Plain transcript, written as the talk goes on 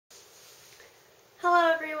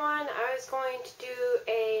Hello everyone, I was going to do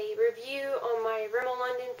a review on my Rimmel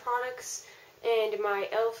London products and my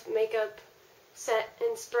e.l.f. makeup set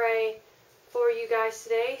and spray for you guys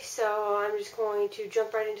today, so I'm just going to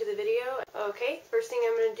jump right into the video. Okay, first thing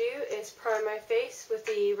I'm going to do is prime my face with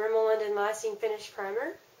the Rimmel London Lasting Finish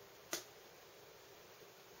Primer.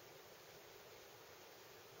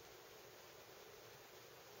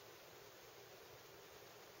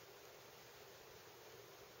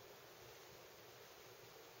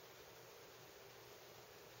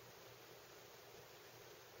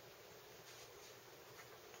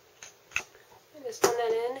 And just blend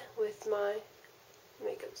that in with my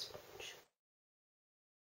makeup sponge.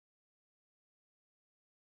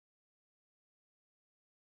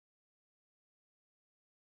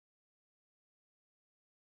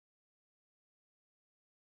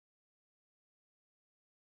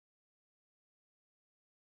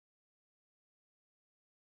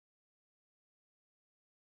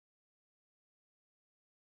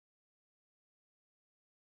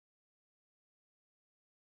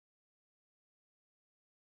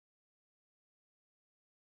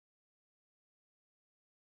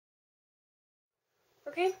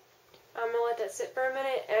 Okay, I'm going to let that sit for a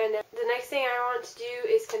minute, and the next thing I want to do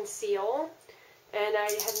is conceal. And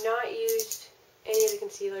I have not used any of the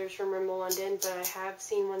concealers from Rimmel London, but I have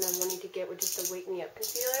seen one that I'm wanting to get, which is the Wake Me Up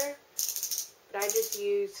concealer. But I just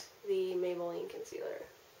use the Maybelline concealer.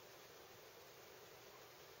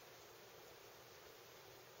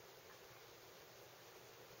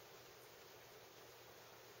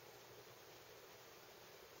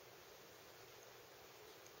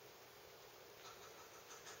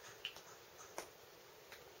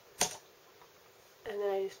 And then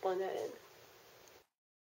I just blend that in.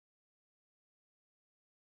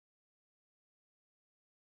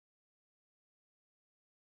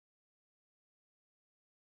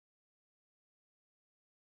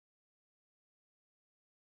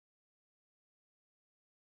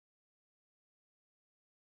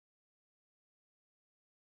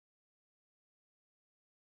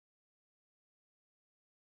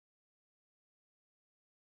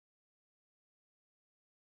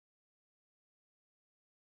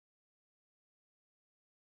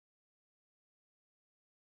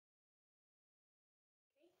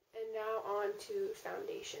 And now on to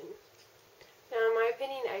foundation. Now, in my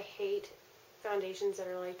opinion, I hate foundations that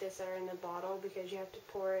are like this, that are in the bottle, because you have to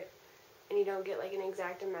pour it and you don't get like an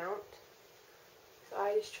exact amount. So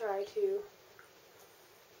I just try to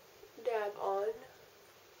dab on.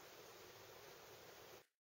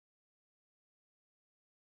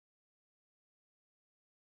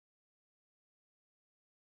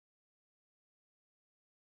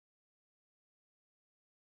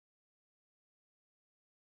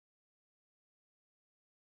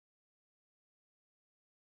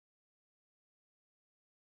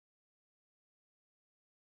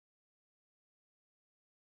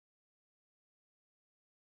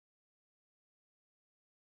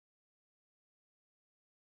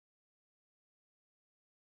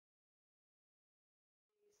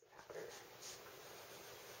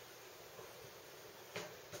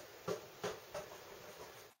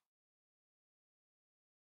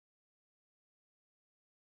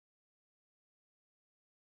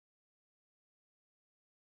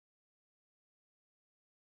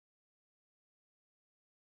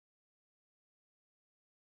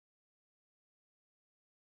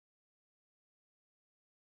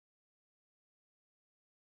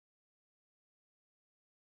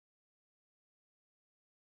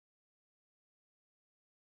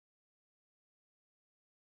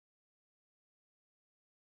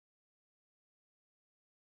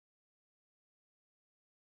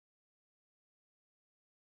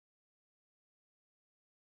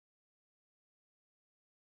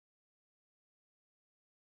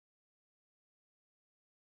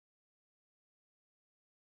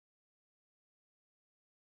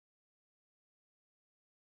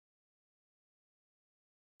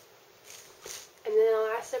 And then the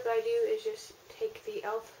last step I do is just take the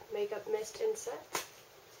e.l.f. Makeup Mist and Set.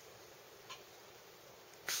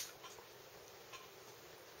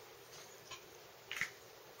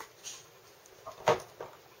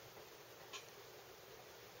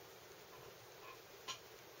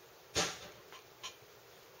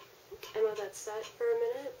 And let that set for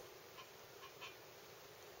a minute.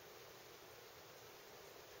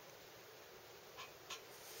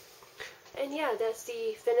 And yeah, that's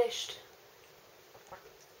the finished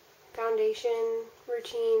foundation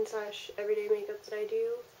routine / everyday makeup that I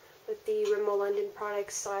do with the Rimmel London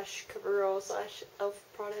products / CoverGirl / e.l.f.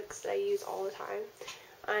 products that I use all the time.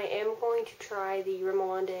 I am going to try the Rimmel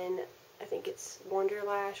London, I think it's Wonder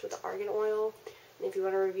Lash with the argan oil. And if you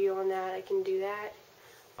want a review on that, I can do that.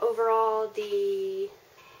 Overall, the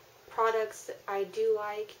products that I do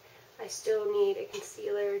like, I still need a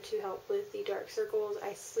concealer to help with the dark circles.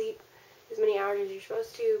 I sleep as many hours as you're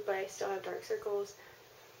supposed to, but I still have dark circles.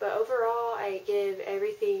 But overall, I give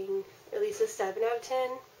everything at least a 7 out of 10.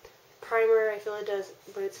 Primer, I feel it does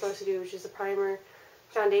what it's supposed to do, which is a primer.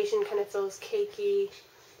 Foundation kind of feels cakey,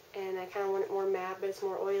 and I kind of want it more matte, but it's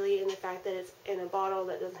more oily, and the fact that it's in a bottle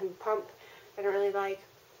that doesn't have a pump, I don't really like.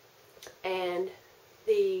 And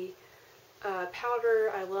the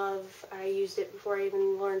powder, I love. I used it before I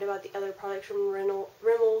even learned about the other products from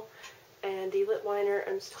Rimmel. And the lip liner,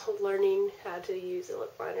 I'm still learning how to use the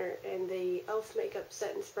lip liner. And the e.l.f. makeup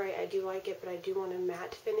set and spray, I do like it, but I do want a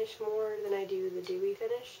matte finish more than I do the dewy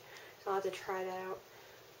finish. So I'll have to try that out.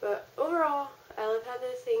 But overall, I love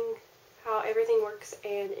how everything works.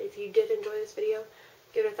 And if you did enjoy this video,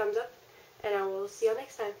 give it a thumbs up. And I will see you all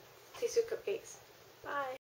next time. Taste your cupcakes. Bye.